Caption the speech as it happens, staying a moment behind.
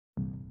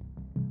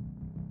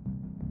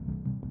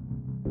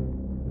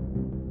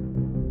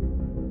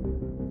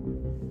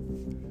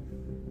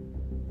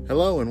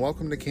Hello and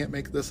welcome to Can't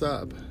Make This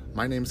Up.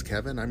 My name's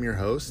Kevin, I'm your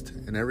host,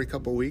 and every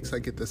couple weeks I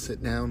get to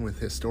sit down with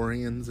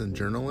historians and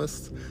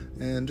journalists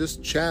and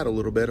just chat a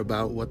little bit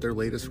about what their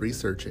latest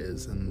research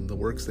is and the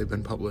works they've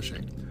been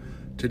publishing.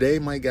 Today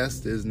my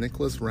guest is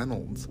Nicholas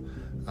Reynolds.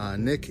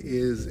 Nick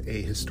is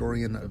a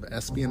historian of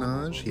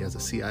espionage. He has a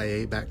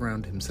CIA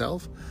background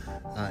himself,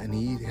 and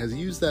he has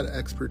used that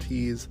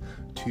expertise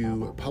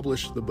to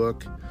publish the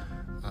book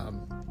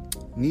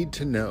Need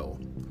to Know: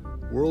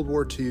 World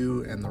War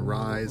II and the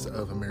Rise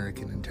of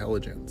American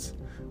Intelligence.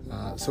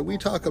 So we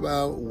talk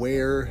about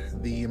where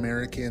the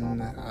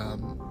American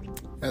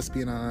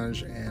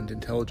espionage and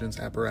intelligence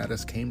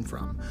apparatus came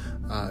from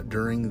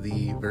during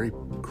the very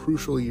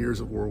crucial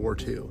years of World War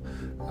II.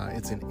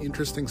 It's an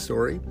interesting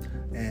story,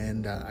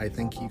 and I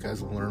think you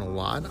guys will learn a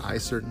lot. I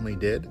certainly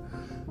did.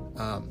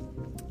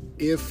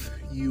 If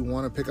you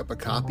want to pick up a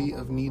copy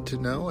of Need to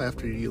Know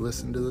after you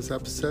listen to this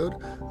episode,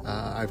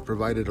 I've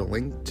provided a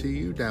link to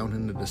you down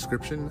in the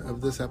description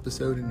of this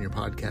episode in your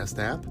podcast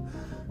app.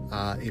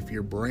 If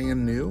you're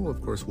brand new,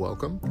 of course,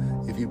 welcome.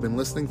 If you've been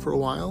listening for a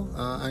while,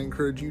 I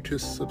encourage you to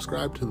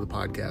subscribe to the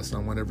podcast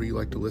on whatever you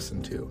like to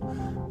listen to,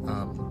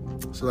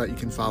 so that you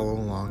can follow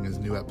along as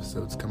new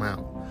episodes come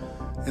out.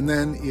 And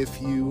then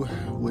if you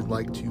would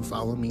like to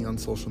follow me on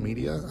social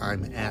media,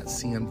 I'm at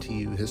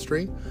CMTU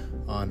History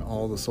on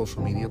all the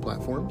social media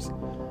platforms.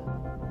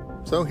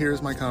 So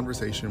here's my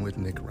conversation with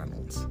Nick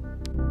Reynolds.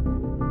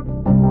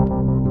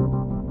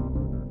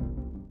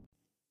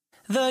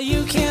 The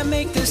You Can't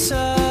Make This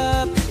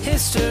Up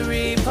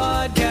History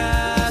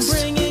Podcast,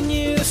 bringing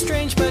you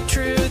strange but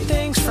true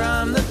things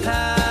from the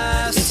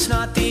past. It's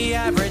not the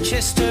average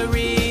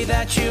history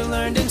that you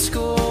learned in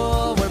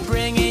school. We're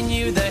bringing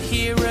you the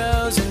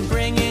heroes and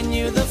bringing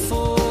you the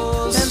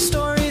fools, and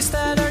stories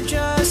that are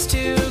just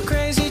too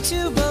crazy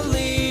to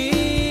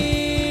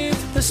believe.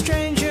 The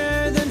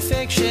stranger than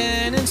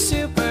fiction and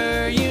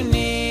super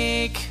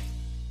unique.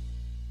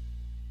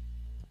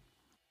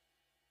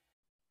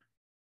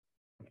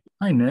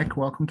 Hi, Nick.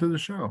 Welcome to the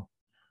show.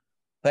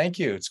 Thank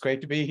you. It's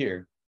great to be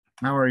here.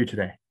 How are you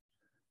today?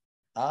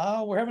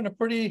 We're having a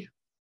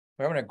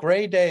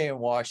gray day in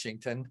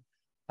Washington.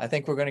 I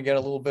think we're going to get a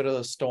little bit of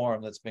the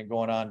storm that's been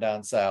going on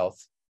down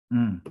south.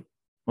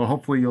 Well,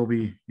 hopefully you'll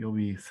be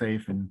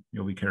safe and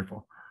you'll be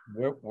careful.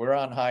 We're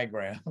on high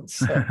ground.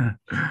 So.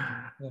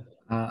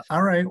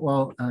 All right.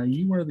 Well,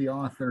 you are the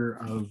author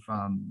of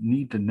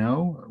Need to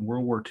Know: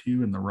 World War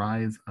II and the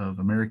Rise of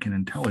American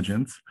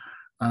Intelligence.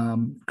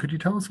 Could you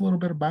tell us a little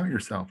bit about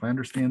yourself? I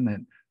understand that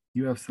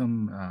you have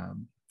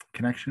some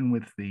connection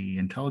with the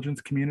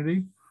intelligence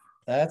community.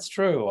 That's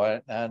true.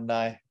 A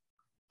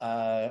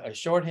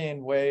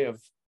shorthand way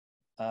of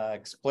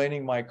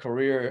explaining my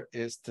career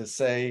is to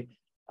say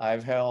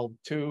I've held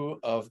two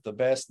of the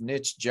best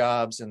niche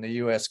jobs in the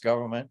U.S.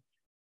 government,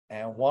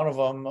 and one of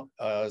them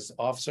is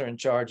officer in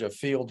charge of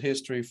field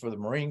history for the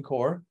Marine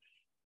Corps,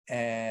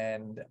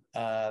 and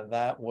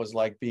that was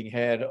like being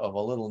head of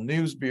a little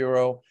news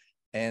bureau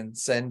and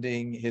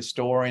sending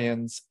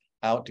historians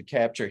out to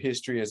capture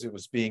history as it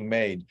was being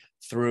made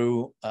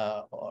through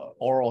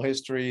oral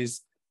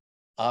histories,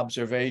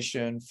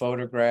 observation,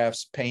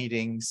 photographs,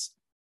 paintings,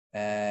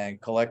 and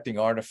collecting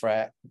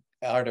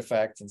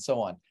artifacts and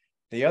so on.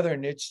 The other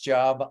niche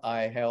job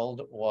I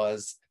held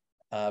was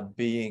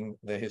being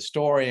the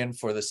historian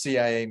for the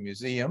CIA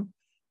museum,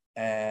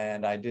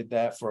 and I did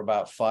that for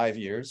about 5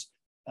 years.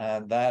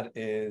 And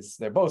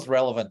they're both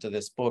relevant to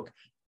this book,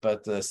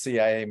 but the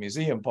CIA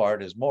museum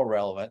part is more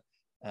relevant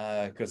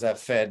because that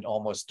fed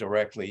almost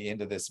directly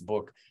into this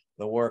book.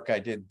 The work I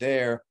did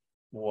there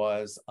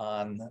was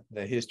on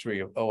the history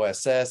of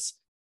OSS,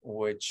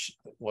 which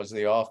was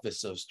the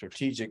Office of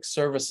Strategic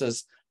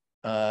Services,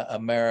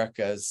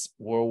 America's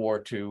World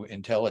War II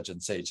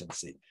intelligence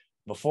agency.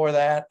 Before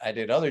that, I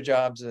did other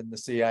jobs in the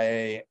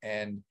CIA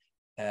and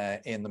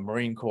in the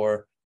Marine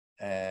Corps,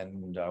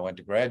 and I went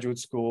to graduate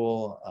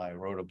school. I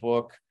wrote a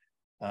book.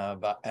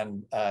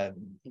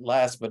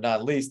 Last but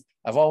not least,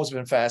 I've always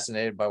been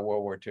fascinated by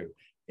World War II.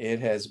 It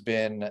has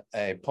been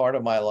a part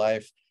of my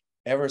life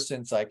ever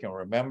since I can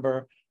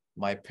remember.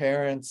 My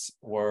parents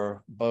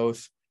were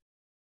both,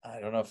 I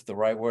don't know if the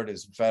right word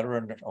is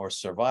veteran or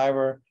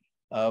survivor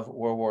of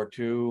World War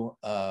II.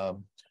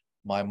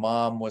 My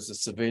mom was a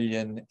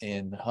civilian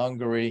in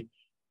Hungary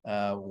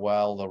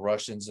while the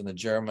Russians and the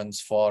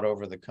Germans fought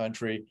over the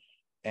country.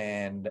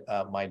 And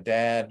my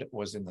dad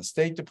was in the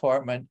State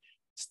Department,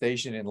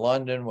 stationed in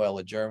London while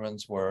the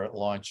Germans were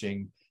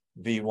launching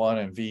V1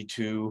 and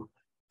V2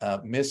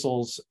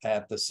 missiles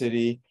at the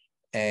city.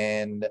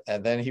 And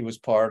then he was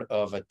part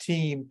of a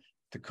team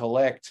to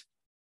collect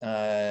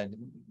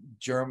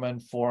German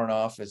Foreign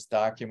Office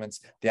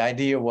documents. The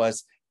idea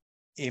was,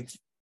 if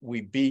we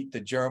beat the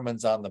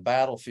Germans on the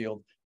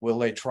battlefield, will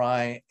they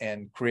try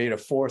and create a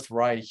Fourth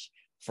Reich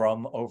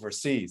from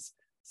overseas?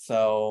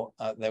 So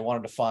they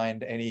wanted to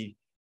find any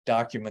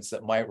documents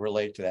that might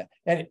relate to that.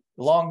 And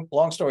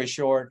long story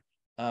short,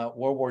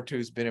 World War II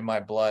has been in my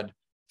blood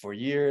for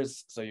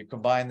years. So you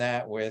combine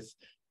that with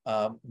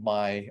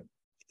my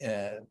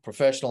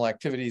professional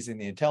activities in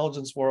the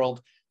intelligence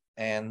world,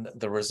 And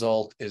the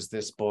result is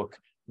this book,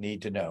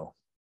 Need to Know.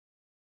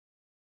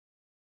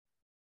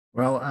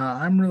 Well,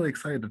 I'm really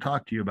excited to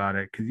talk to you about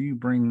it because you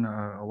bring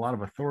a lot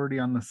of authority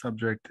on the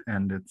subject,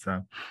 and it's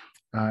a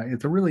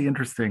really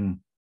interesting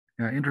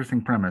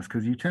premise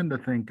because you tend to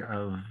think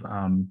of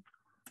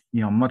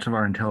much of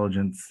our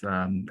intelligence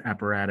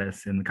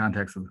apparatus in the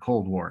context of the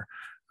Cold War.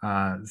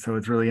 So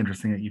it's really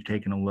interesting that you've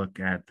taken a look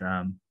at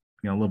a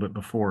little bit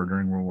before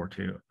during World War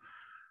II.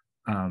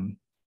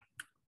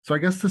 So I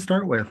guess to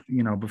start with,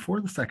 before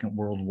the Second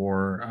World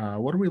War,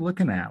 what are we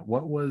looking at?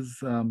 What was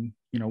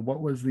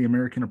the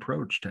American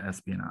approach to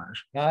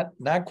espionage?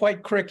 Not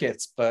quite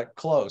crickets, but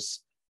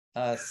close.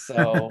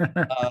 So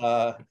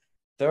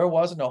there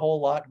wasn't a whole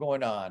lot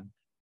going on.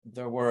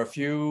 There were a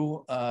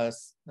few. I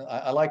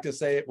like to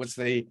say it was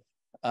the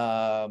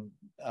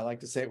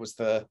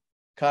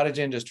cottage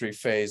industry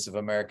phase of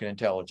American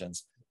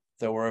intelligence.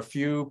 There were a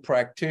few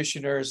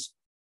practitioners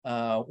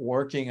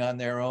working on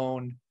their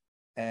own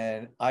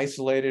and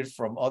isolated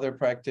from other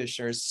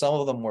practitioners. Some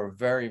of them were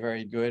very,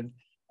 very good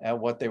at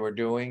what they were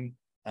doing.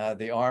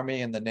 The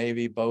Army and the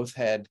Navy both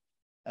had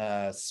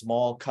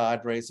small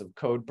cadres of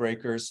code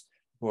breakers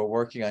who were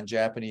working on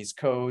Japanese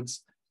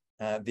codes.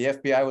 The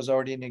FBI was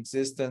already in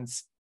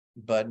existence,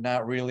 but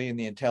not really in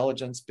the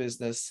intelligence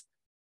business.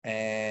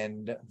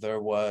 And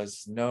there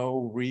was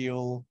no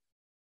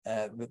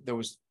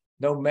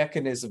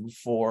mechanism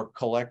for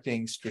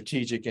collecting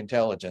strategic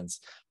intelligence.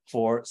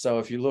 So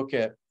if you look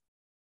at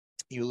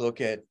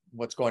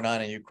what's going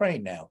on in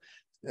Ukraine now,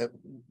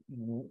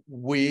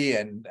 we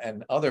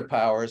and other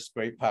powers,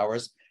 great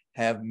powers,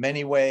 have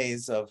many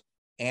ways of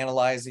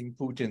analyzing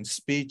Putin's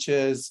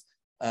speeches,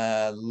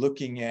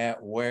 looking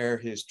at where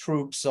his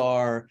troops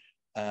are,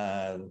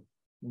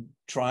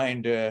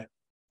 trying to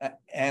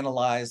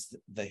analyze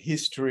the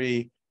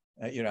history,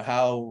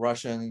 how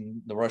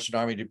the Russian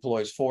army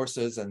deploys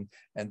forces and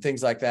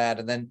things like that,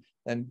 and then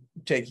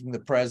taking the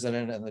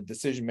president and the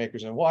decision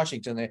makers in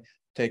Washington,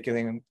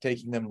 taking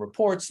them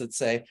reports that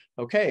say,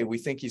 okay, we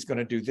think he's going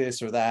to do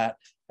this or that,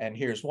 and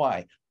here's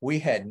why. We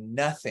had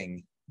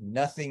nothing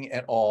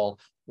at all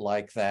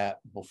like that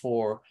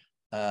before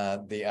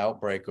the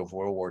outbreak of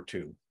World War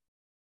II.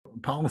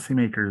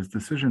 Policymakers,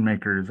 decision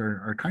makers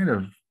are kind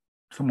of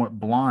somewhat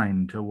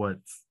blind to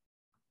what's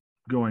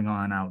going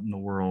on out in the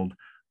world,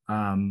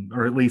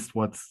 or at least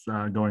what's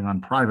going on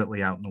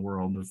privately out in the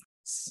world.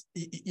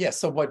 Yes.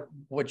 So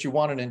what you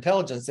want an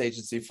intelligence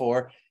agency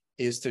for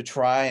is to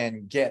try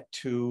and get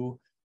to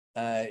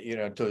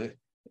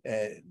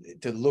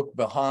look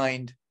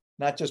behind,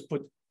 not just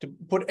put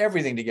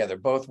everything together,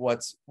 both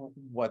what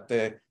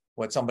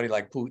somebody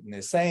like Putin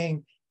is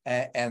saying,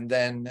 and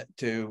then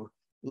to,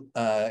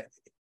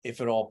 if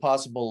at all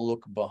possible,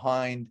 look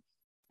behind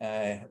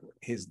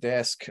his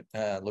desk,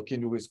 look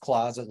into his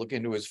closet, look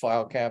into his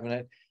file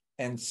cabinet,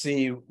 and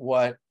see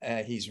what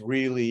he's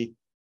really,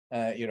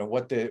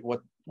 what the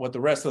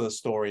rest of the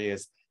story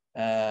is.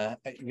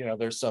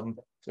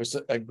 There's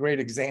a great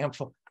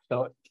example.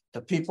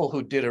 The people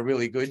who did a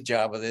really good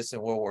job of this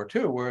in World War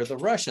II were the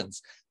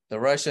Russians. The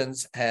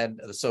Russians had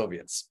the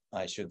Soviets,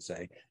 I should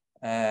say,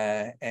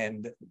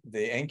 and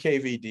the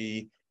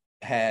NKVD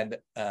had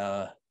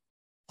a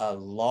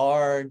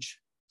large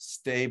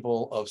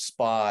stable of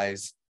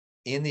spies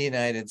in the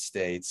United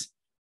States.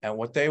 And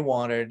what they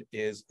wanted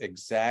is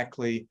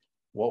exactly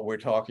what we're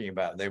talking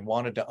about. They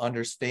wanted to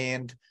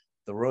understand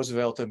the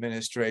Roosevelt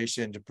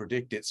administration, to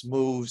predict its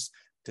moves,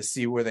 to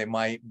see where they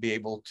might be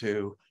able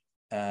to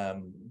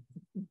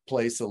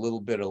place a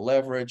little bit of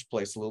leverage,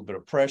 place a little bit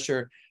of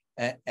pressure.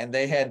 And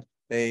they had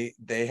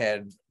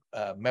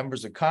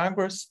members of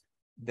Congress.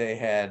 They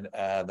had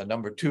the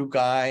number 2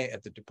 guy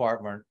at the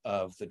Department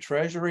of the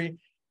Treasury.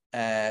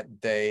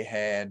 They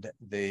had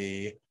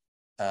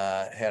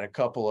had a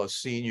couple of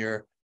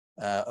senior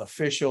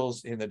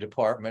officials in the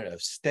Department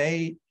of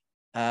State.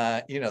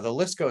 The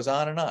list goes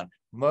on and on.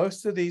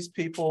 Most of these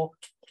people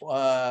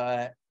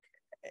were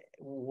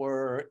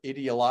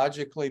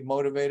ideologically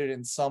motivated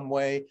in some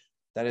way.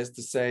 That is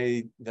to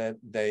say that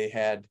they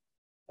had,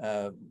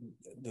 the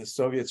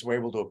Soviets were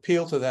able to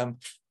appeal to them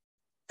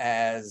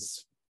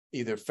as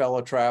either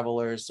fellow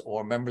travelers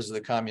or members of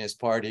the Communist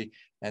Party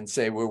and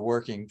say, we're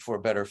working for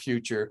a better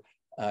future,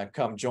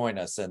 come join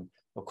us. And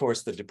of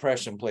course, the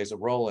Depression plays a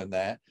role in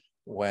that,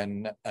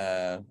 when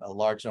a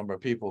large number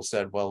of people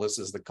said, well, this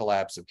is the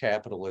collapse of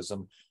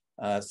capitalism,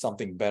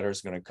 something better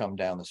is going to come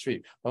down the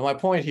street. But my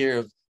point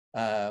here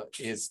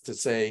is to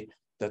say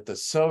that the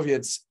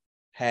Soviets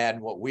had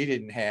what we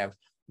didn't have.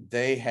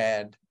 They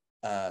had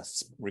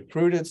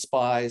recruited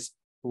spies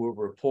who were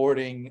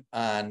reporting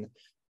on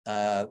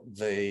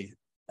the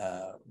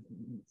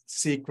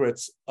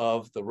secrets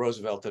of the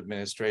Roosevelt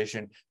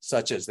administration,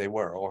 such as they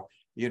were. Or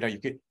you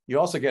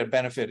also get a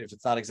benefit if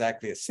it's not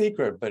exactly a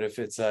secret, but if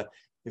it's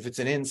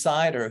an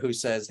insider who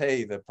says,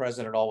 hey, the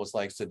president always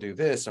likes to do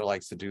this or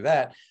likes to do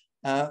that,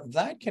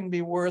 that can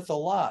be worth a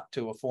lot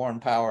to a foreign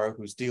power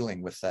who's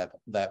dealing with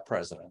that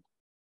president.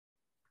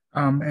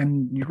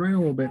 And you write a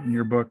little bit in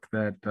your book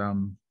that,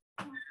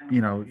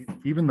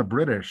 even the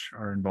British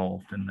are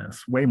involved in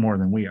this way more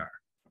than we are.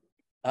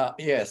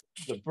 Yes,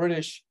 the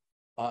British,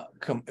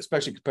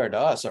 especially compared to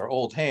us, are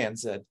old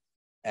hands at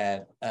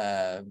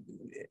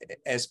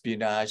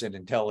espionage and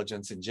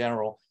intelligence in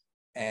general.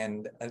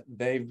 And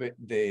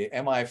the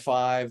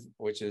MI5,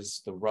 which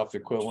is the rough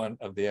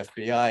equivalent of the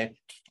FBI,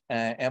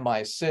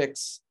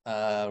 MI6,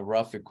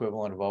 rough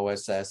equivalent of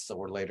OSS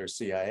or later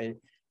CIA,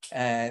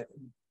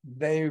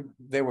 they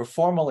were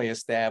formally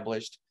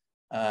established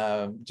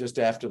just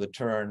after the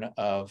turn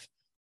of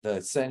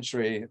the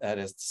century, that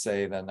is to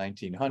say the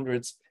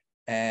 1900s.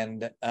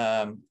 And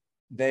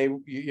they,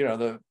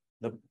 the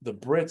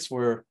Brits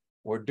were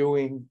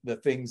doing the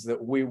things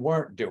that we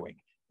weren't doing.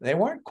 They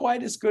weren't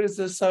quite as good as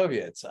the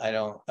Soviets.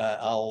 The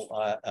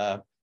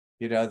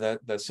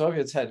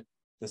Soviets had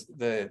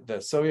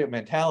the Soviet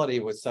mentality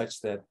was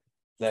such that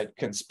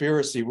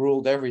conspiracy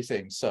ruled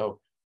everything. So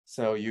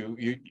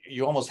you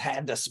almost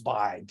had to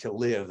spy to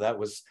live. That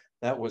was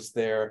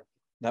their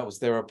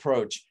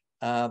approach.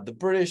 The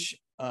British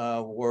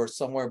were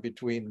somewhere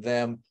between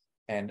them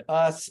and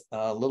us,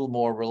 a little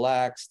more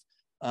relaxed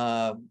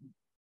than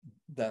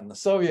the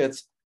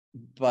Soviets,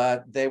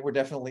 but they were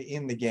definitely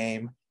in the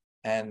game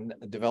and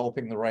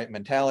developing the right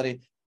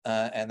mentality.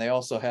 And they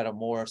also had a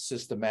more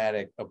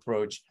systematic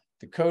approach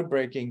to code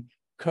breaking.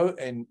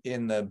 And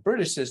in the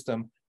British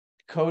system,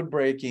 code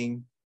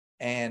breaking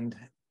and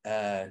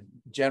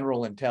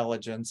general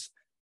intelligence,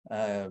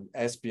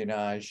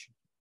 espionage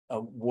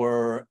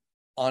were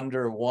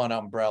under one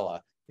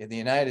umbrella. In the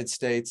United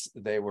States,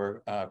 they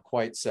were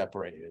quite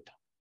separated.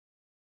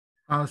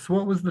 So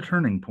what was the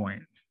turning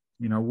point?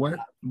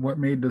 What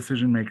made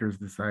decision makers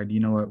decide,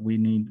 what, we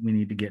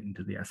need to get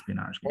into the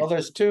espionage game? Well,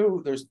 there's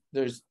two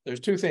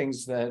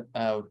things that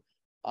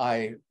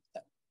I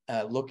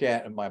look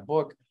at in my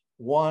book.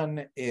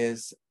 One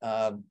is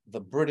the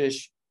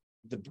British.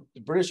 The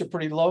British are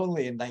pretty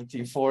lonely in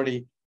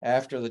 1940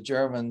 after the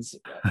Germans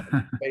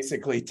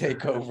basically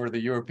take over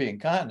the European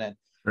continent.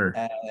 Sure.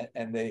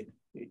 And they,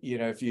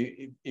 if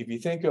you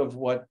think of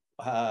what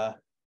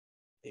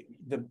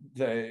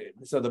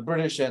so the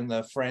British and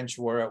the French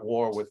were at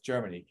war with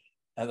Germany.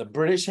 The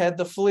British had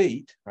the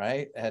fleet,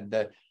 right?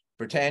 And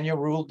Britannia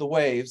ruled the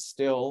waves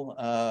still.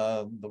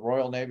 The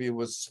Royal Navy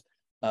was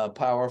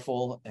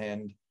powerful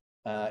and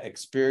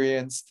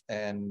experienced,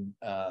 and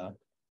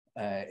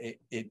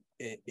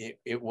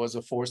it was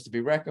a force to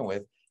be reckoned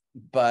with.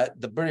 But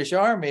the British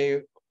Army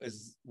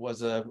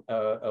was a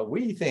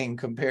wee thing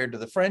compared to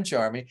the French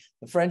Army.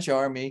 The French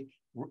Army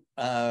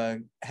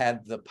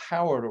had the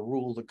power to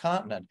rule the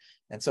continent.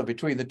 And so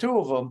between the two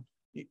of them,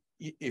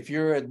 if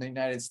you're in the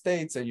United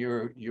States and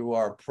you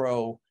are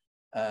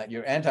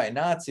you're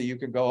anti-Nazi, you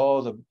can go,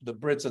 oh, the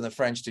Brits and the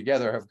French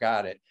together have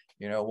got it.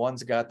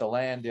 One's got the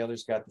land, the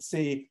other's got the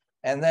sea,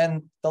 and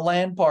then the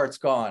land part's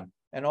gone,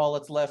 and all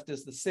that's left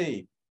is the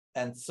sea.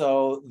 And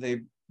so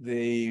the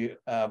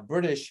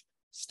British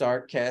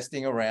start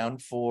casting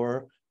around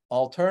for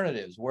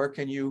alternatives.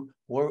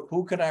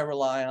 Who can I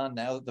rely on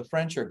now that the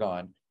French are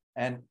gone?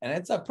 And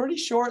it's a pretty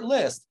short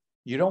list.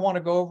 You don't want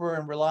to go over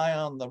and rely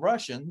on the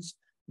Russians,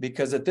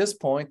 because at this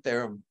point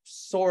they're in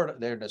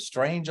a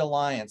strange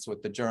alliance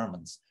with the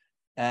Germans.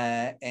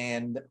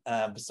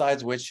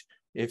 Besides which,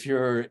 if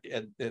you're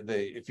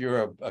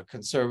a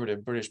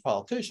conservative British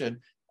politician,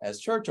 as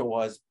Churchill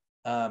was,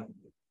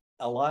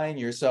 allying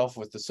yourself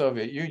with the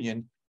Soviet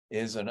Union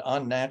is an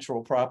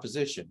unnatural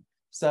proposition.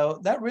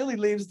 So that really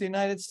leaves the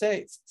United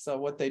States. So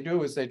what they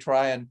do is they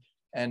try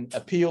and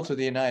appeal to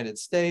the United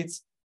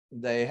States.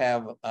 They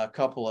have a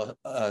couple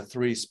of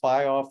 3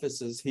 spy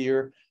offices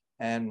here,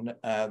 and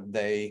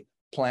they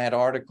plant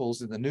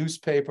articles in the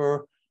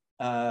newspaper.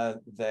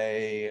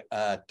 They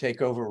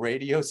take over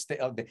radio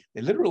station.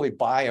 They literally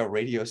buy a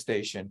radio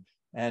station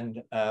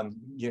and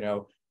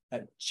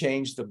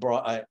change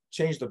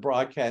the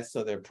broadcast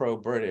so they're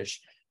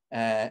pro-British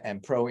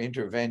and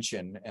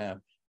pro-intervention.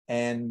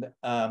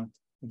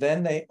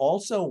 Then they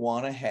also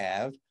want to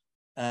have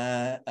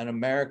an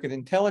American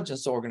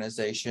intelligence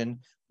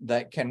organization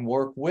that can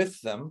work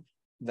with them,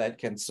 that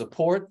can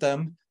support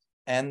them,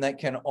 and that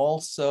can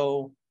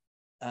also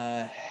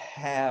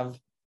have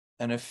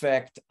an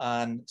effect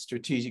on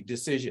strategic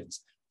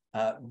decisions.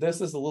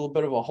 This is a little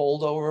bit of a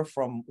holdover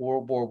from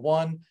World War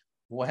I,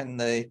 when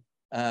the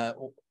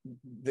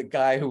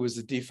guy who was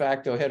the de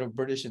facto head of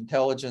British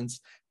intelligence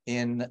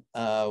in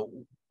the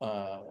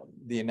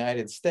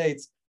United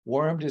States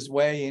wormed his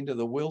way into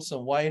the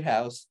Wilson White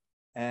House,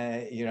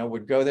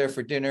 would go there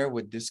for dinner,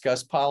 would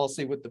discuss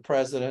policy with the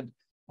president,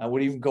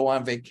 would even go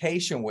on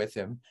vacation with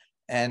him.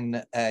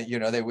 And,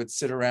 they would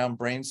sit around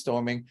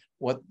brainstorming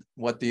what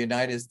the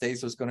United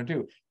States was going to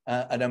do.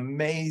 An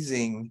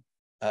amazing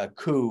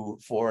coup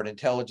for an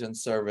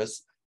intelligence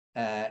service.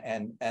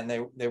 And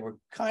they were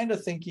kind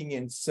of thinking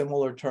in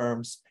similar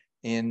terms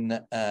in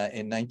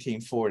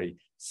 1940.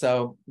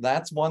 So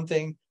that's one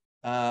thing.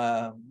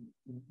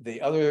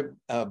 The other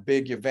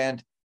big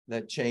event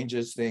that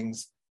changes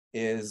things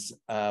is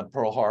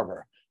Pearl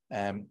Harbor.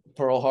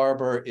 Pearl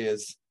Harbor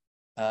is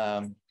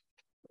a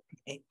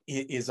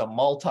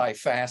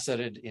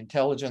multifaceted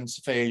intelligence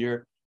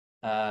failure.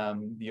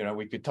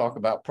 We could talk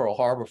about Pearl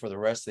Harbor for the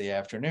rest of the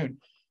afternoon.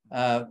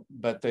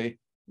 But the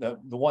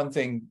one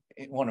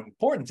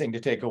important thing to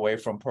take away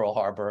from Pearl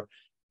Harbor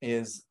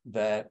is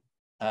that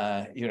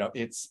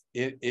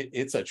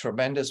it's a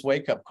tremendous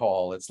wake-up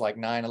call. It's like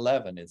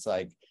 9/11. It's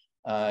like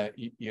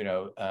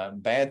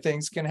bad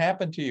things can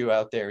happen to you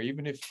out there,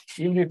 even if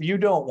you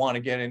don't want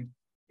to get in.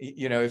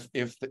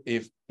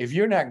 If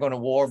you're not going to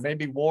war,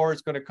 maybe war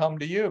is going to come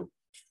to you.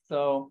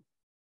 So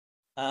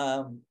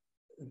that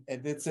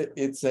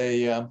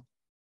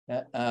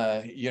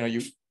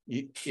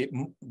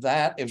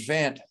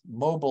event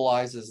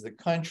mobilizes the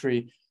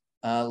country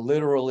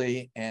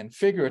literally and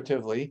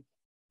figuratively.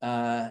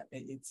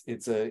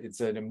 It's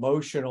an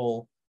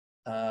emotional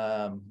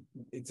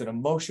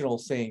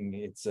thing.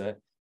 It's but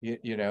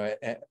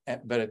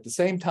at the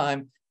same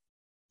time,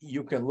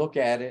 you can look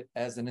at it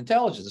as an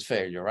intelligence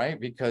failure, right?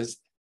 Because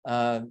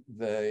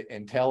the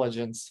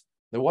intelligence,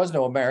 there was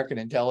no American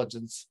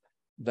intelligence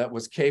that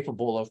was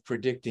capable of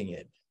predicting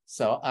it.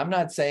 So I'm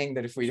not saying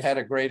that if we'd had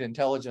a great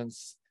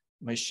intelligence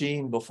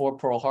machine before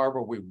Pearl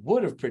Harbor, we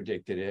would have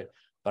predicted it.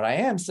 But I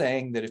am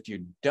saying that if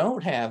you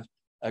don't have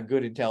a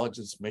good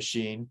intelligence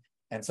machine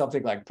and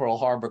something like Pearl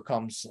Harbor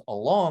comes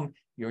along,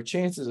 your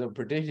chances of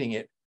predicting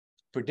it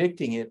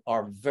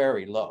are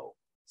very low.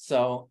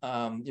 So,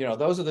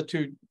 those are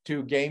the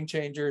two game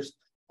changers,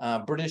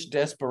 British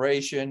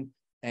desperation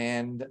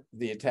and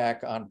the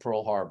attack on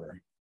Pearl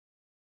Harbor.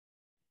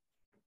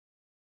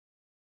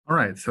 All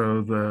right,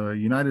 so the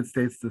United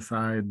States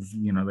decides,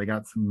 they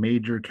got some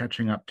major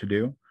catching up to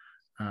do,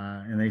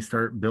 and they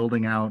start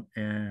building out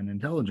an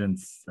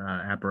intelligence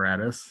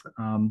apparatus.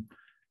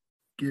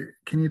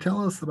 Can you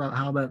tell us about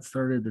how that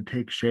started to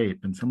take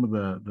shape and some of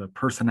the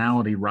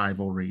personality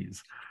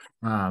rivalries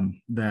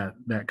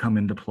that come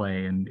into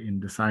play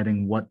in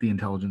deciding what the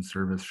intelligence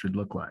service should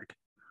look like?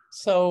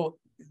 So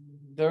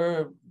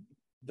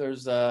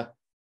there's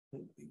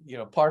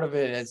part of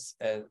it, as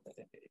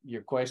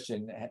your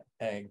question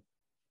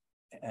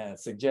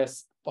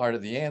suggests part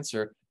of the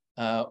answer,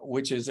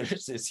 which is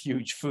there's this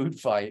huge food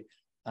fight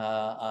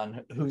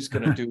on who's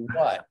going to do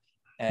what.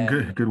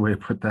 And good way to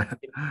put that.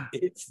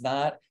 It's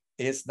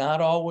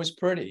not always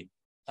pretty.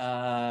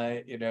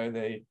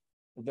 There's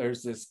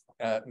this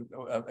a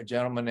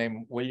gentleman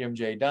named William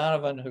J.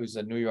 Donovan, who's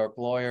a New York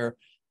lawyer,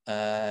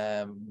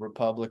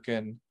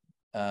 Republican,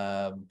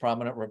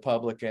 prominent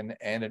Republican,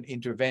 and an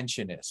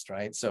interventionist,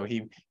 right? So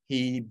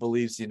he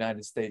believes the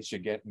United States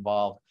should get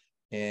involved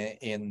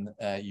in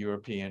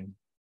European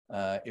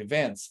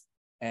events.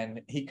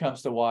 And he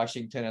comes to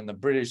Washington, and the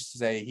British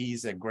say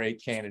he's a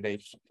great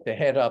candidate to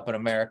head up an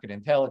American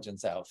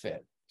intelligence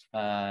outfit.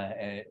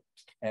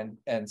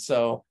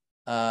 So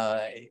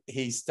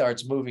he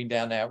starts moving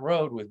down that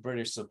road with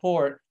British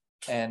support,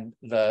 and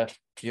there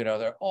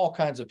are all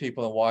kinds of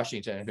people in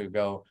Washington who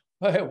go,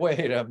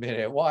 wait a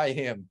minute, why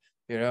him?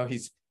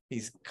 He's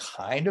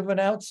kind of an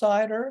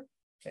outsider.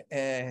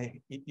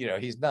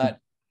 He's not.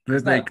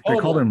 They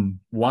called him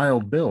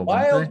Wild Bill.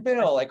 Wild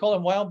Bill. They call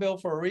him Wild Bill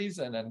for a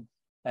reason.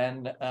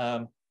 And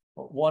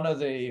one of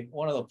the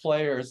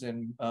players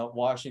in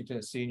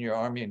Washington, senior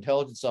Army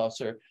intelligence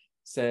officer,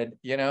 said,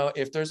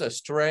 if there's a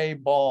stray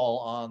ball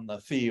on the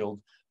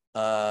field,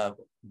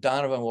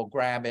 Donovan will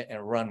grab it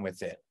and run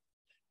with it.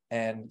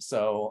 And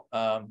so,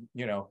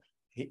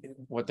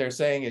 what they're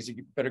saying is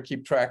you better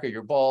keep track of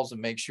your balls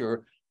and make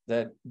sure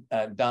that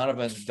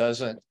Donovan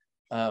doesn't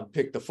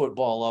pick the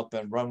football up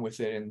and run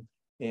with it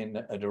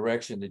in a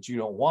direction that you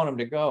don't want him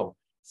to go.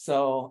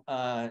 So,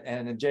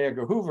 and then J.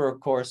 Edgar Hoover, of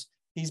course,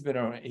 he's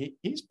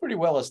pretty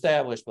well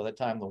established by the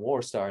time the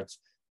war starts.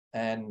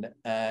 And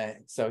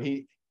so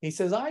he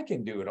says, I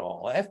can do it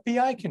all.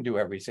 FBI can do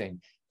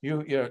everything.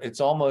 It's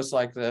almost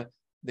like the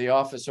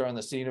officer on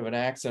the scene of an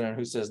accident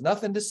who says,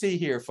 nothing to see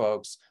here,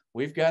 folks.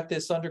 We've got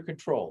this under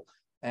control.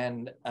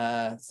 And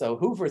so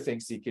Hoover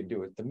thinks he could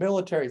do it. The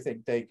military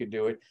think they could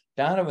do it.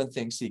 Donovan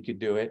thinks he could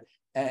do it.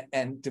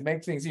 And to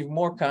make things even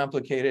more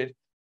complicated,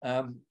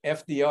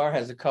 FDR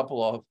has a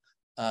couple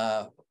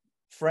of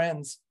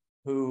friends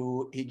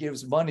who he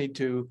gives money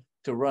to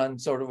run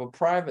sort of a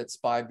private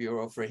spy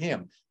bureau for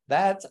him.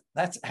 That's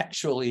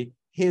actually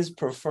his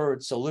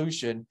preferred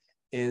solution,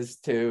 is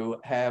to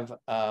have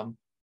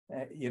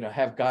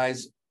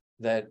guys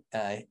that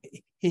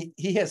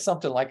he has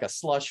something like a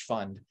slush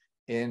fund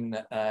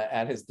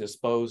at his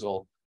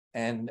disposal,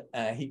 and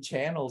he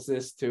channels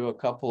this to a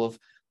couple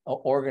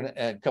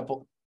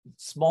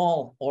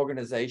small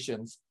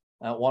organizations.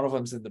 One of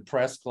them's in the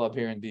press club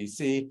here in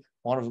DC.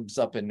 One of them's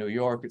up in New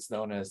York. It's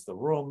known as the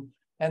Room.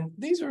 And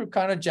these are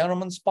kind of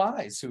gentlemen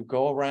spies who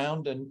go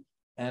around and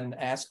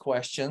ask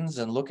questions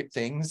and look at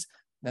things,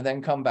 and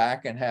then come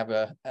back and have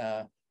a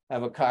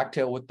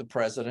cocktail with the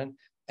president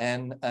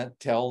and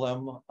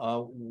tell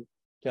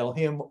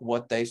him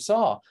what they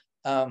saw.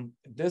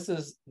 This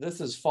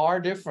is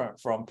far different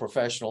from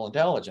professional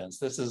intelligence.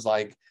 This is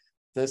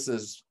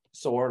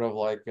sort of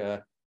like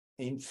a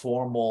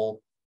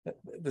informal.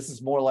 This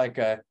is more like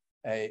a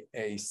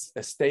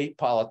state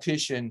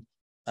politician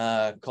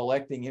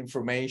collecting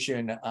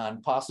information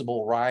on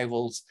possible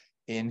rivals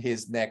in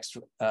his next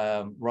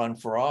run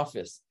for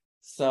office.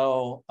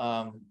 So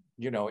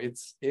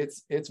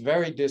it's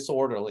very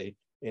disorderly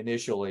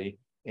initially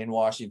in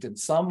Washington.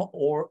 Some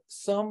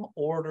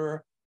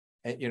order,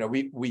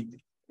 we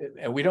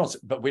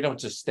don't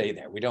just stay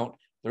there.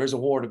 There is a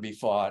war to be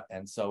fought,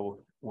 and so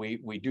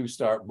we do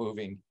start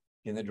moving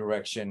in the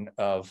direction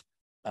of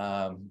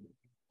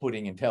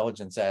putting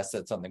intelligence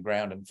assets on the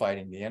ground and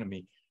fighting the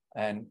enemy.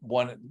 And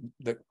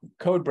the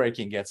code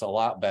breaking gets a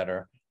lot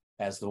better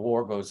as the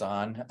war goes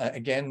on,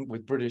 again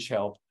with British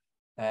help.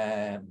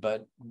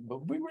 But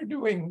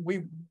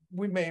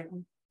we made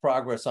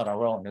progress on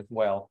our own as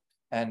well.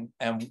 And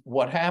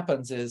what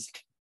happens is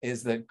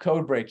that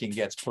code breaking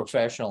gets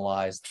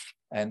professionalized,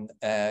 and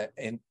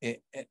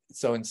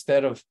so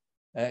instead of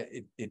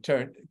it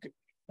turned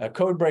a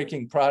code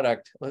breaking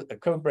product,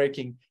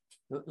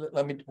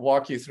 let me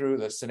walk you through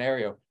the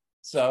scenario.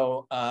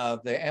 So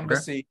the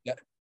embassy,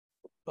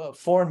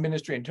 foreign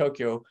ministry in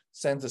Tokyo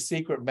sends a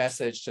secret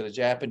message to the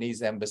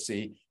Japanese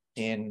embassy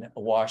in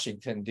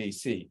Washington,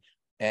 D.C.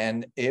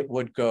 And it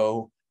would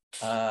go,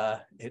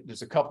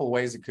 there's a couple of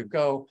ways it could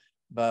go,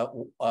 but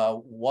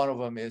one of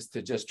them is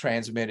to just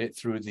transmit it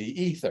through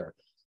the ether.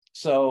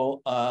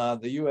 So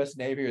the U.S.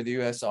 Navy or the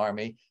U.S.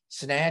 Army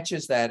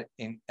snatches that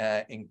in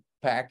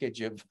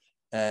package of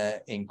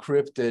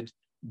encrypted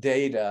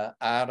data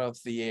out of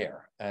the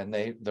air, and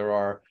there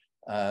are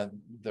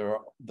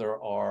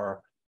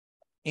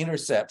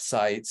intercept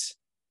sites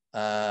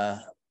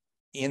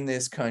in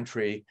this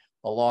country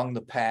along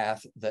the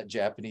path that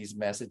Japanese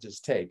messages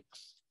take.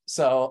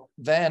 So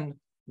then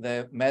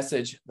the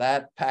message,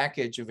 that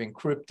package of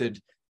encrypted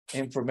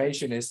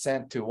information is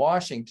sent to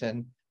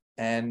Washington,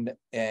 and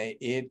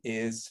it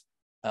is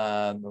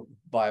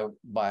by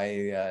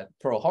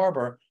Pearl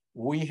Harbor,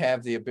 we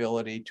have the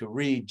ability to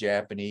read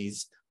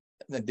Japanese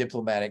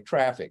diplomatic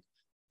traffic.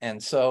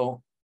 And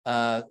so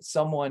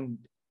someone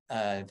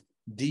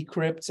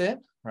decrypts it,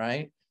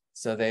 right?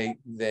 So they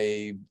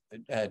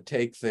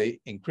take the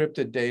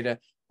encrypted data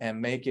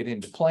and make it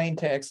into plain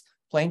text.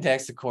 Plain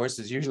text, of course,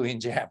 is usually in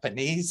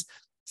Japanese.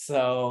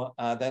 So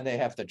then they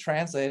have to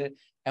translate it.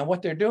 And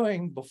what they're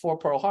doing before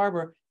Pearl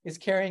Harbor is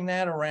carrying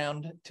that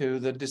around to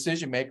the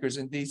decision makers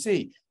in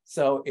DC.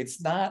 So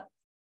it's not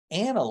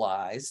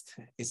analyzed,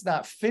 it's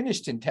not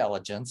finished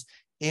intelligence,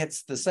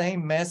 it's the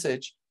same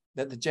message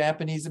that the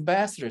Japanese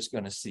ambassador is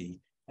going to see.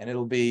 And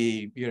it'll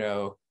be,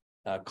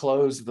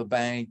 close the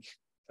Bank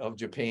of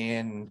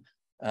Japan,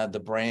 the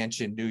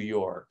branch in New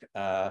York,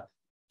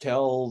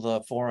 tell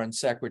the foreign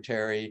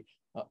secretary,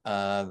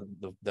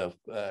 the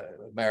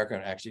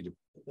American, actually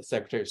the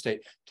Secretary of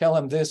State, tell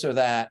him this or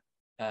that,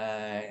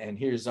 and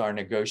here's our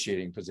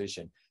negotiating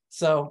position.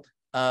 So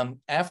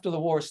after the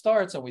war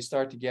starts and we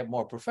start to get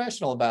more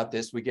professional about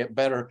this, we get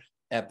better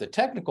at the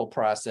technical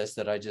process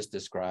that I just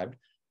described,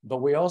 but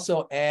we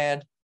also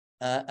add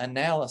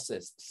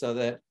analysis so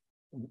that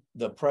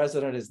the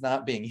president is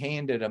not being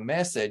handed a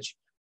message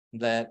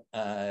that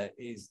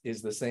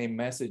is the same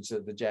message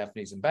that the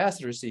Japanese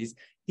ambassador sees.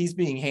 He's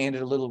being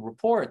handed a little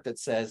report that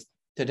says,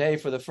 today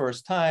for the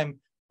first time,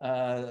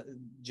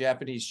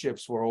 Japanese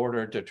ships were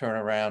ordered to turn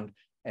around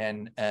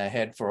and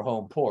head for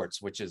home ports,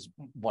 which is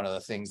one of the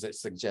things that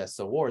suggests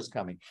a war is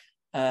coming.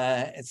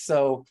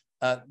 So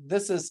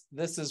this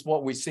is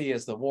what we see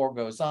as the war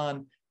goes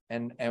on,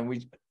 and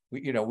we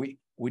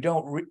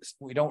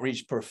don't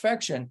reach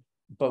perfection,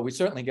 but we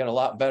certainly get a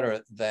lot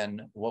better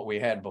than what we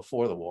had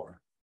before the war.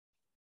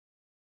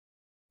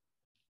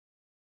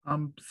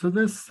 So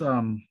this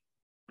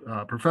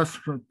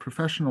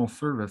professional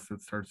service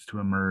that starts to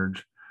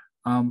emerge,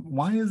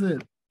 why is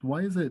it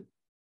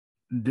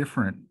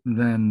different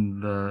than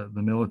the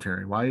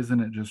military? Why isn't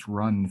it just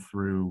run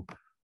through,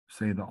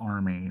 say, the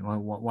Army?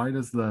 Why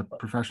does the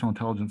professional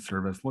intelligence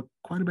service look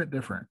quite a bit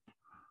different?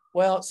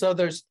 Well, so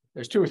there's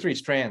two or three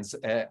strands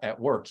at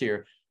work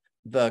here.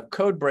 The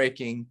code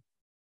breaking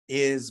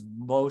is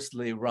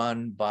mostly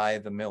run by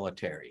the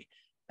military,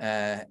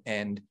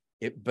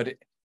 but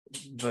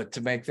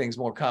to make things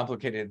more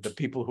complicated, the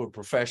people who are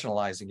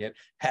professionalizing it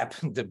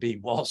happen to be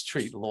Wall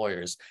Street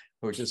lawyers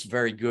who are just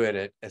very good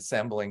at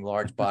assembling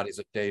large bodies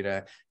of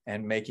data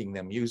and making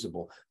them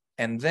usable.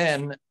 And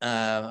then,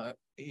 down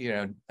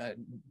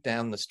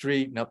the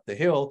street and up the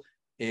hill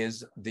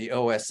is the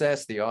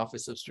OSS, the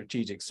Office of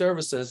Strategic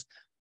Services,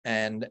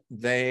 and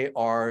they're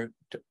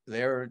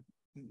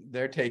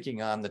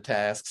taking on the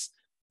tasks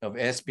of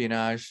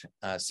espionage,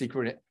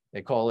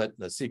 they call it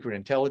the secret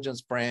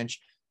intelligence branch.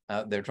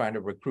 They're trying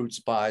to recruit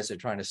spies. They're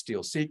trying to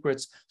steal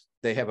secrets.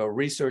 They have a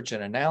research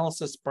and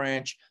analysis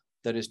branch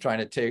that is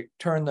trying to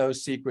turn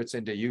those secrets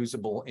into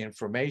usable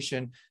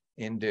information,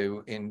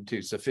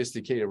 into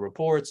sophisticated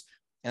reports.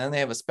 And then they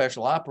have a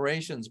special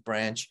operations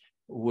branch,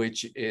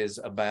 which is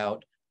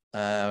about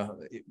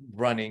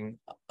running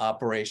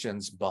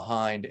operations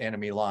behind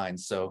enemy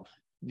lines. So,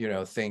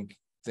 think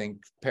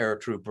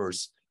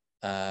paratroopers,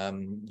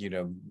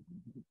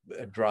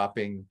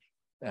 dropping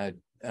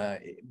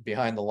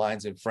behind the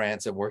lines in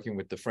France and working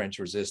with the French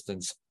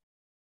resistance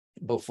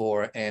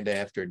before and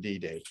after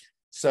D-Day.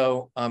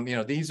 So,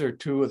 these are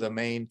two of the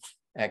main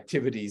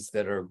activities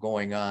that are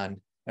going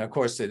on. And of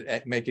course,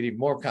 it make it even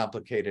more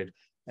complicated.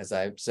 As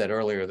I said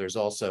earlier, there's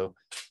also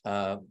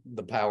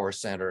the power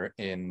center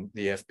in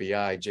the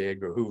FBI, J.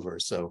 Edgar Hoover.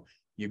 So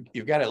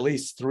you've got at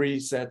least 3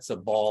 sets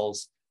of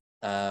balls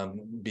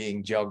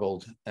being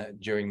juggled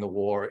during the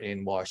war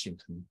in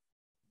Washington.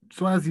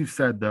 So as you've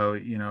said, though,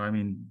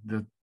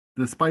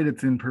 despite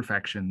its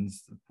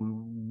imperfections,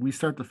 we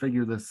start to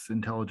figure this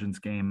intelligence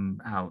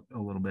game out a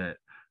little bit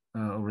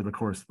over the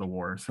course of the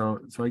war. So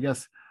I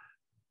guess,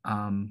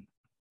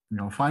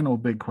 final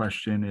big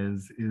question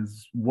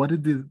is what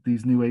did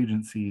these new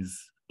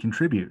agencies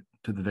contribute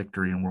to the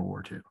victory in World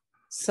War II?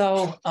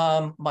 So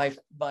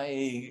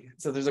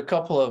so there's a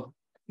couple of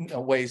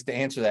ways to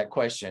answer that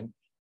question.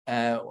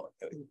 So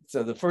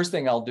the first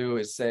thing I'll do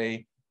is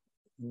say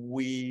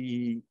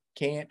we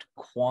can't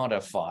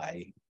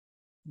quantify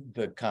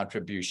the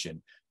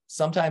contribution.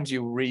 Sometimes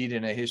you read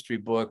in a history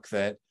book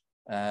that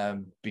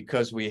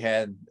because we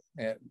had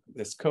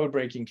this code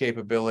breaking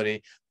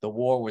capability, the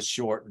war was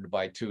shortened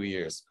by 2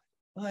 years.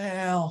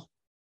 Well,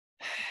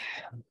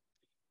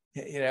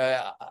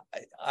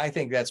 I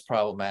think that's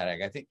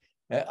problematic.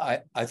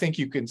 I think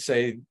you can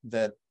say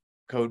that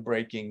code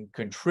breaking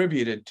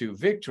contributed to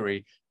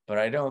victory, but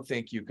I don't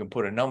think you can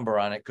put a number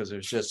on it because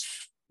there's just,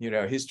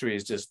 history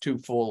is just too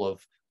full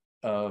of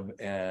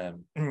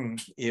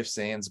ifs,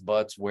 ands,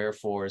 buts,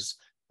 wherefores.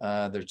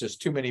 There's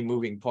just too many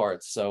moving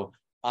parts. So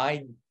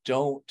I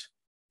don't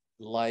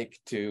like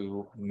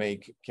to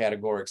make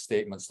categoric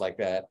statements like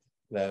that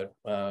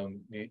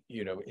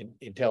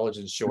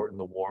intelligence shortened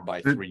the war by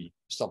 3,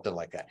 something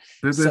like that.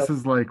 This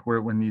is like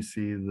when you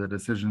see the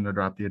decision to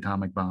drop the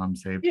atomic bomb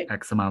saved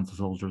X amounts of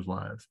soldiers'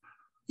 lives.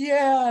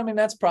 Yeah, I mean,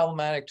 that's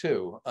problematic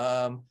too.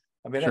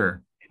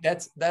 Sure.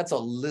 That's a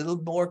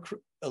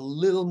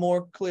little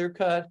more clear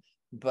cut,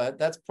 but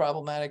that's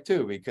problematic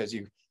too, because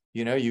you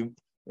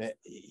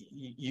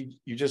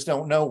just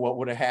don't know what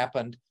would have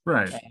happened.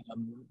 Right.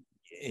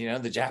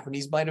 The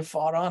Japanese might have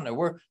fought on. There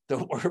were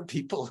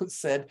people who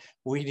said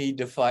we need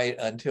to fight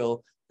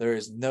until there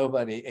is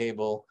nobody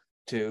able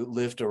to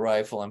lift a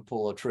rifle and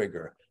pull a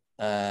trigger,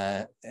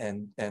 and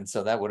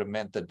so that would have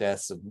meant the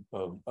deaths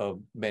of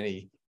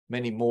many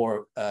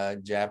more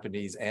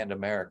Japanese and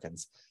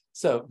Americans.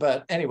 So,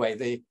 but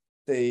anyway,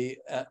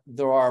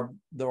 there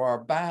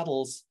are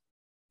battles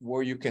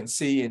where you can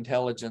see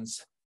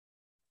intelligence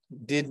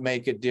did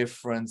make a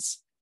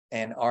difference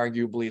and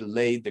arguably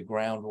laid the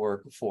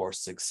groundwork for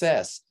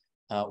success.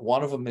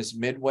 One of them is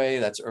Midway.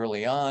 That's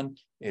early on.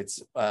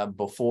 It's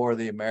before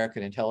the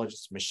American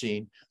intelligence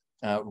machine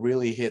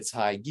really hits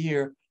high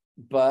gear,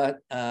 but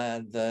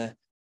the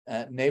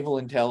naval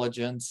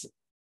intelligence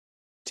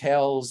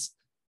tells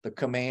the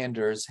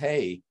commanders,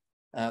 hey,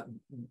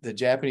 the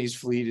Japanese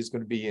fleet is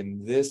going to be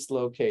in this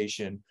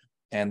location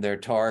and their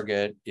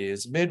target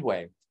is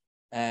Midway.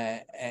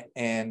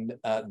 And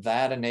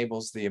that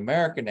enables the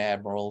American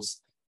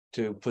admirals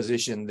to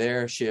position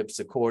their ships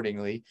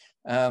accordingly.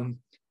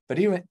 But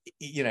even,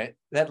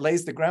 that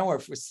lays the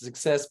groundwork for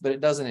success, but it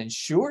doesn't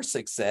ensure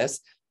success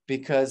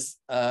because,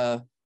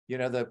 there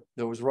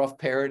was rough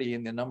parity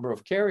in the number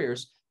of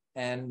carriers.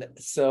 And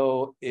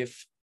so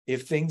if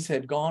things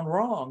had gone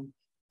wrong,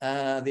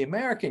 the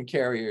American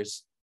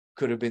carriers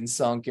could have been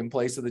sunk in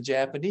place of the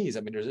Japanese.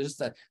 I mean, there's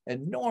just an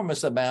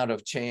enormous amount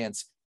of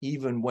chance,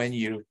 even when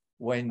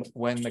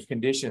the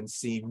conditions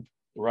seem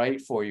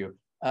right for you.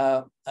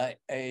 A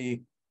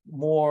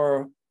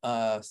more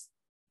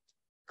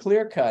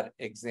clear-cut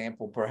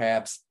example,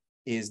 perhaps,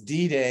 is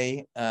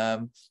D-Day,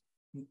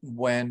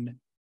 when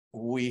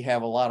we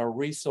have a lot of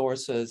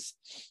resources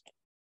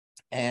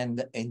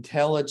and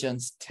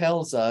intelligence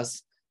tells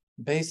us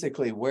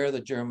basically where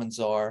the Germans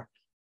are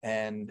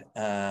and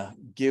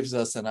gives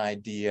us an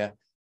idea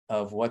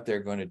of what they're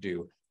going to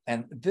do.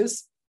 And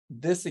this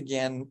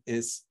again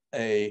is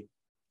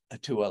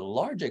to a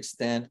large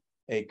extent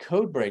a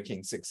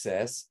code-breaking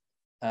success,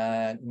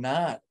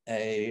 not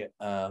an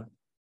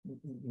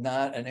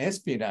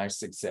espionage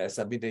success.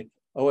 I mean, the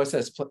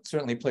OSS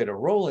certainly played a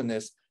role in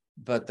this,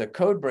 but the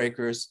code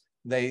breakers,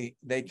 they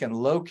can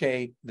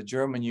locate the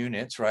German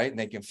units, right? And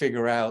they can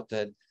figure out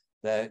that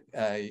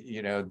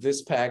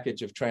this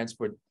package of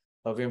transport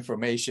of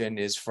information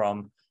is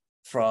from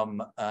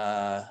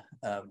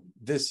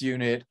this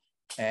unit,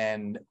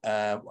 and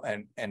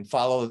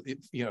follow,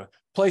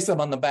 place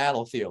them on the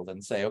battlefield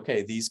and say,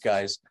 okay, these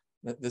guys,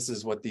 this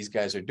is what these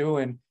guys are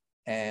doing.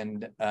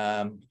 And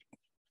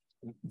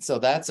so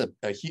that's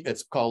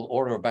it's called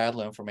order of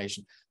battle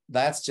information.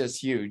 That's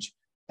just huge.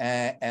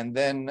 And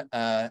then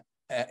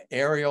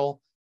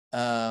aerial,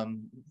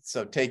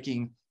 so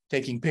taking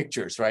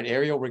pictures, right?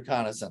 Aerial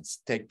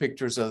reconnaissance, take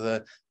pictures of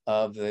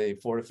the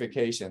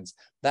fortifications.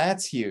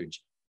 That's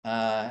huge.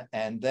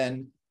 And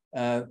then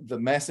the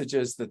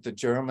messages that the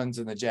Germans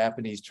and the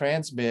Japanese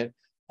transmit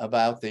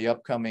about the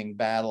upcoming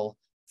battle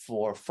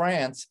for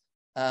France,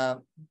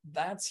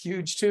 that's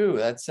huge too.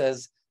 That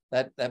says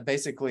that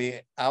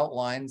basically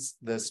outlines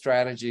the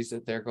strategies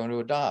that they're going to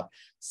adopt.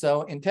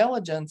 So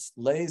intelligence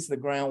lays the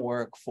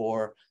groundwork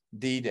for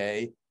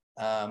D-Day,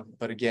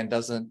 but again,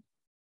 doesn't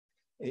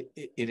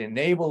it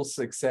enables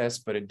success,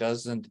 but it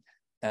doesn't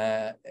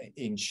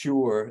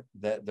ensure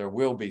that there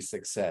will be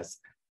success.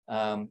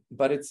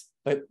 But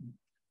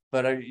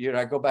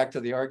I go back to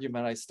the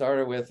argument I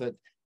started with,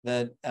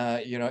 that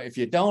if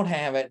you don't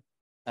have it,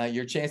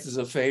 your chances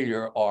of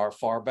failure are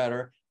far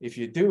better. If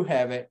you do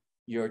have it,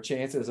 your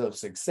chances of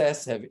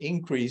success have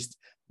increased,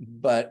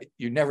 but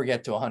you never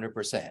get to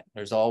 100%.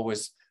 There's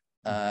always,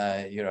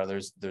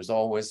 there's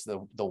always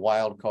the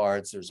wild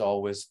cards. There's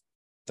always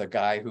the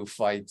guy who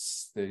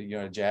fights,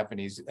 the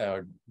Japanese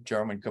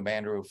German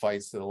commander who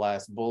fights to the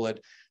last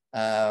bullet.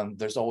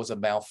 There's always a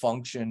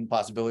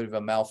possibility of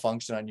a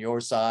malfunction on your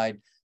side.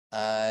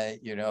 A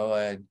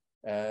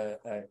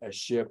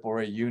ship or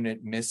a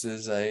unit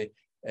misses a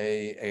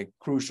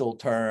crucial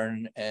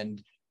turn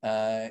and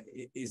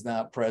is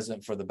not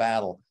present for the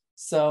battle.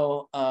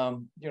 So a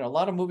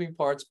lot of moving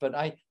parts. But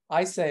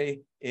I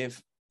say,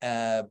 if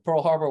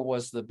Pearl Harbor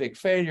was the big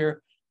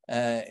failure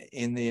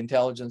in the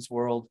intelligence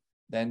world,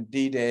 then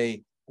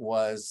D-Day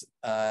was,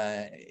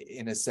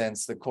 in a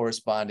sense, the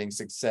corresponding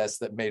success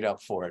that made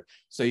up for it.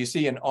 So you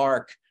see an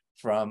arc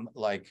from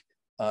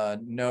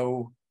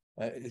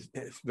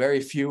very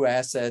few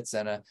assets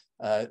and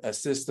a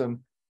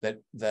system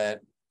that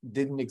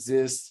didn't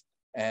exist,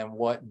 and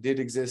what did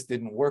exist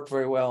didn't work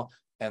very well.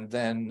 And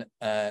then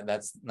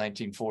that's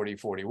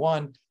 1940-41,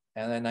 and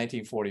then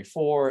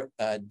 1944,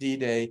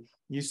 D-Day.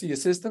 You see a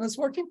system that's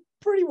working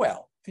pretty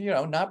well.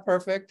 Not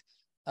perfect.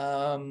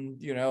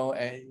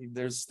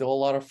 There's still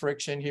a lot of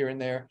friction here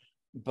and there,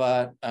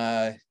 but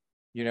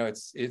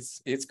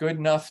it's good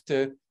enough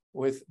to,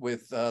 with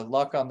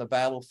luck on the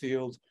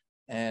battlefield,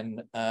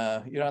 and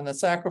and the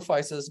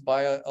sacrifices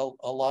by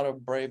a lot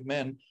of brave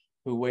men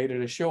who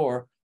waded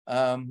ashore,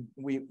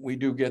 we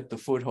do get the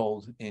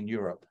foothold in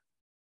Europe.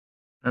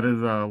 That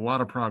is a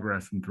lot of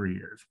progress in 3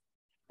 years.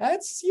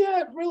 That's,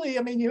 really.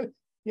 I mean, you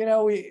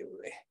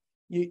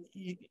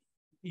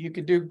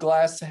could do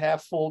glass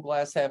half full,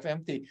 glass half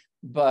empty,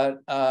 but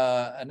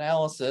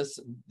analysis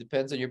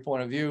depends on your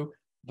point of view.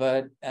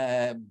 But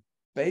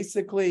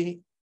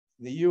basically,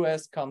 the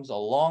U.S. comes a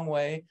long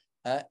way,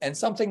 and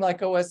something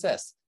like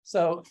OSS.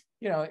 So,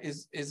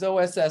 is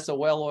OSS a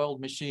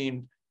well-oiled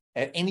machine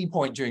at any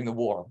point during the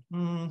war?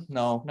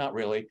 No, not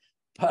really.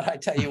 But I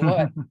tell you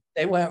what,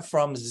 they went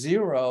from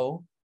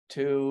 0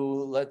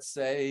 to, let's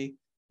say,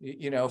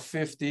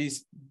 50s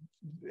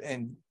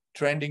and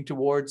trending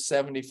towards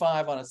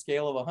 75 on a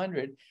scale of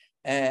 100.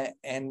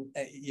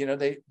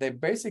 They're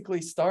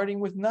basically starting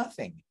with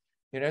nothing.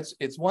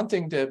 It's one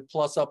thing to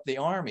plus up the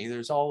Army.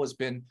 There's always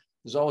been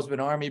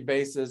Army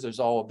bases.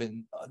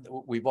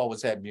 We've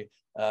always had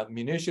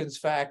munitions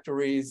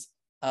factories.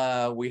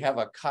 We have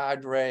a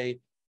cadre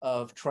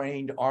of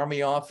trained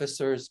Army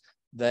officers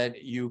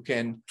that you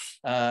can,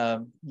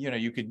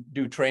 you can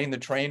do train the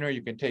trainer.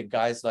 You can take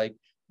guys like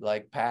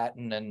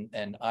Patton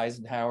and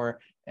Eisenhower,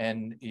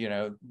 and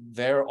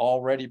they're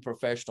already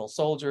professional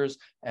soldiers,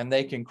 and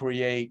they can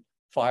create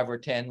 5 or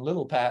 10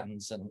 little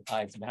Pattons and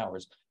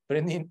Eisenhowers. But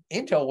in the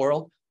intel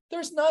world,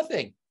 there's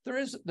nothing.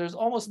 There's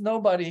almost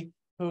nobody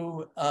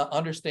who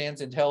understands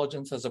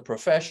intelligence as a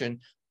profession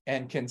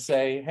and can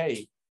say,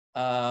 hey,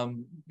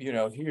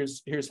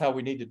 here's how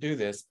we need to do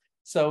this.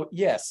 So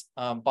yes,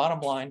 bottom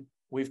line,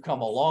 we've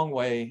come a long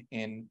way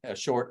in a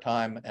short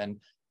time, and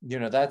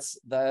that's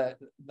that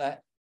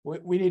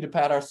we need to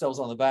pat ourselves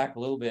on the back a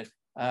little bit.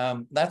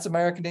 That's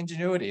American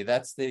ingenuity.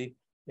 That's the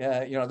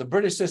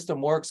British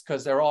system works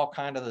because they're all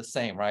kind of the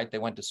same, right? They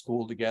went to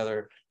school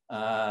together.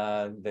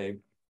 I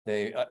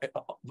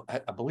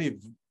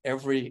believe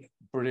every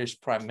British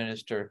prime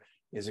minister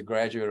is a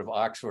graduate of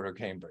Oxford or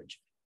Cambridge.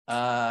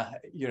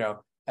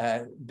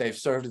 They've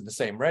served in the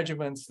same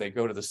regiments. They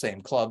go to the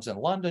same clubs in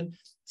London.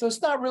 So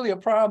it's not really a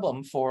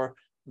problem for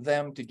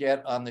them to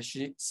get on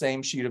the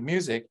same sheet of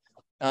music.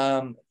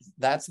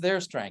 That's their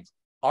strength.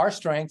 Our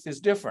strength is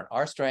different.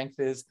 Our strength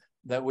is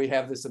that we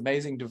have this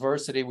amazing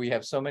diversity. We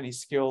have so many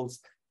skills,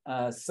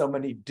 so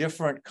many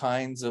different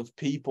kinds of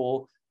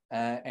people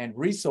and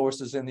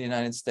resources in the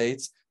United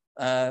States,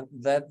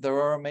 that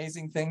there are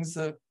amazing things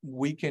that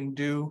we can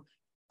do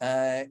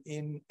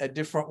in a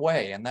different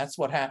way. And that's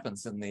what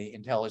happens in the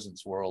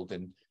intelligence world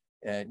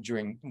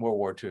during World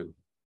War II.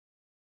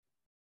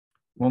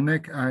 Well,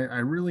 Nick, I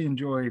really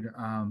enjoyed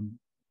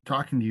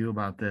talking to you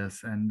about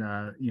this. And,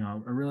 I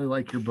really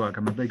like your book.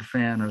 I'm a big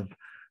fan of,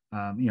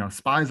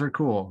 spies are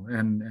cool,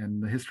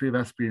 and the history of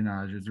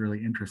espionage is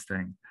really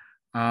interesting.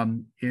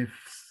 If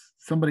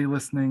somebody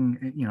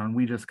listening, and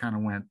we just kind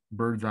of went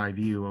bird's eye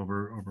view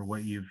over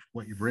what you've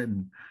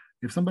written,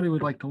 if somebody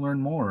would like to learn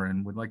more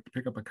and would like to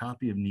pick up a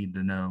copy of Need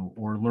to Know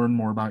or learn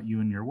more about you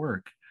and your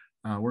work,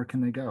 where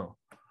can they go?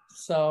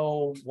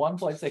 So one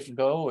place they can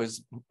go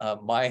is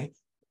my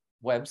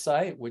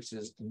website, which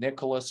is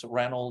Nicholas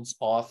Reynolds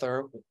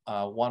author,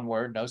 one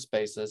word, no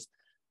spaces,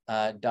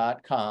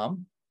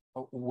 .com,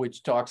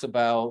 which talks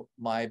about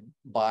my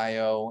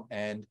bio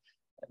and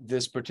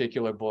this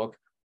particular book.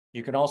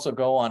 You can also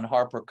go on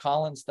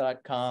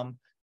harpercollins.com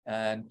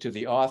and to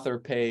the author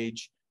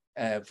page,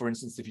 for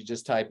instance, if you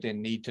just typed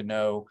in "need to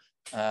know,"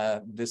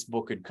 this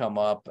book could come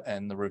up,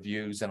 and the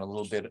reviews and a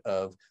little bit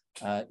of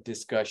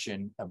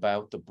discussion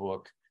about the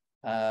book.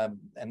 And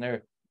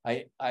there,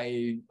 I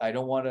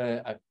don't want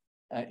to,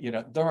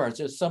 there are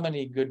just so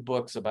many good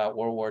books about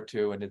World War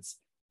II, and it's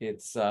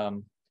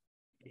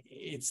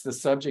the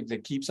subject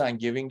that keeps on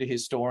giving to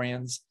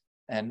historians,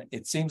 and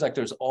it seems like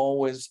there's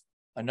always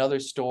another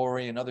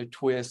story, another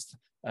twist,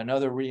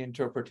 another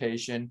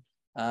reinterpretation.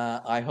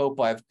 I hope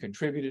I've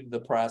contributed to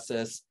the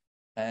process,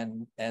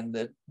 and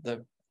that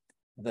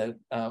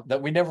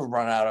we never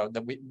run out of,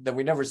 that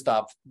we never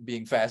stop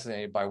being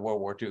fascinated by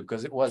World War II,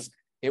 because it was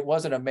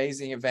an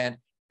amazing event,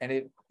 and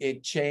it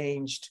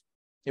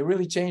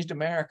really changed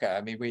America.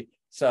 I mean, we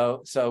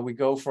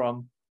go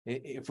from,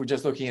 if we're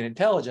just looking at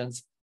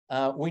intelligence,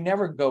 we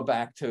never go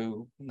back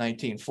to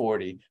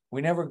 1940.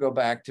 We never go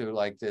back to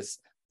like this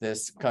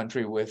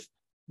country with,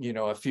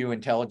 a few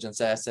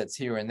intelligence assets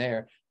here and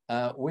there.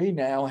 We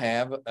now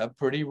have a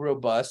pretty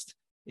robust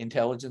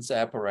intelligence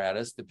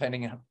apparatus.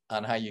 Depending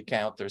on how you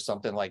count, there's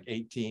something like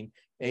 18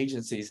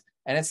 agencies,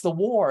 and it's the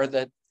war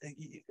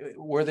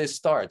where this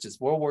starts. It's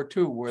World War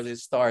II where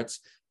this starts,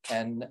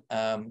 and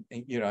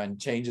and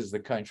changes the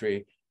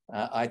country.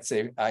 I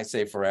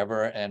say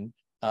forever, and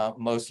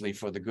mostly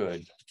for the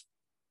good.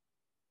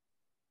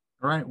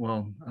 All right.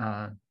 Well,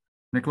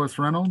 Nicholas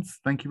Reynolds,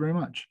 thank you very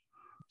much.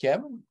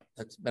 Kevin,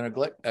 it's been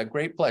a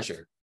great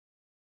pleasure.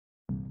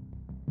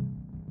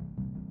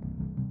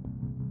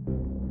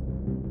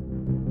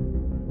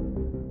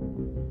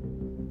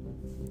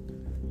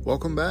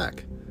 Welcome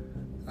back.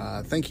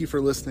 Thank you for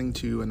listening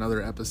to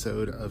another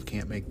episode of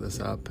Can't Make This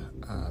Up.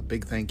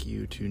 Big thank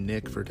you to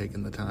Nick for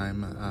taking the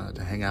time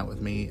to hang out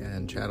with me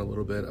and chat a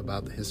little bit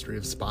about the history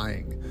of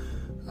spying.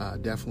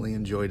 Definitely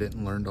enjoyed it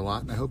and learned a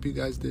lot, and I hope you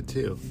guys did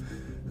too.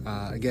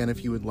 Again,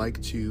 if you would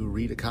like to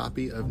read a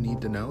copy of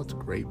Need to Know, it's a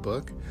great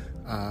book.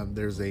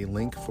 There's a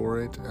link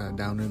for it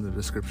down in the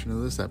description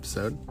of this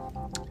episode.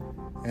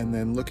 And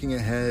then looking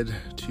ahead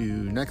to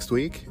next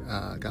week,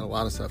 got a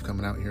lot of stuff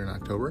coming out here in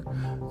October.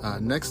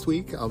 Next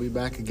week, I'll be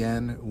back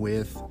again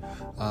with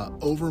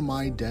Over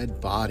My Dead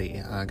Body.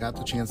 I got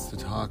the chance to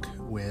talk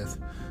with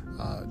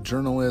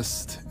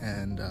journalist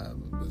and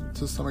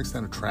to some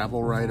extent a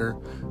travel writer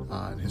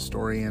and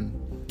historian,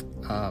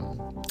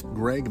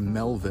 Greg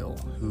Melville,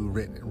 who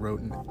wrote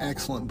an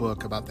excellent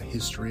book about the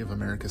history of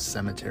America's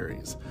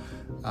cemeteries.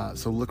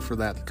 So look for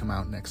that to come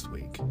out next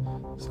week.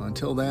 So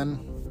until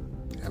then,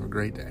 have a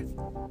great day.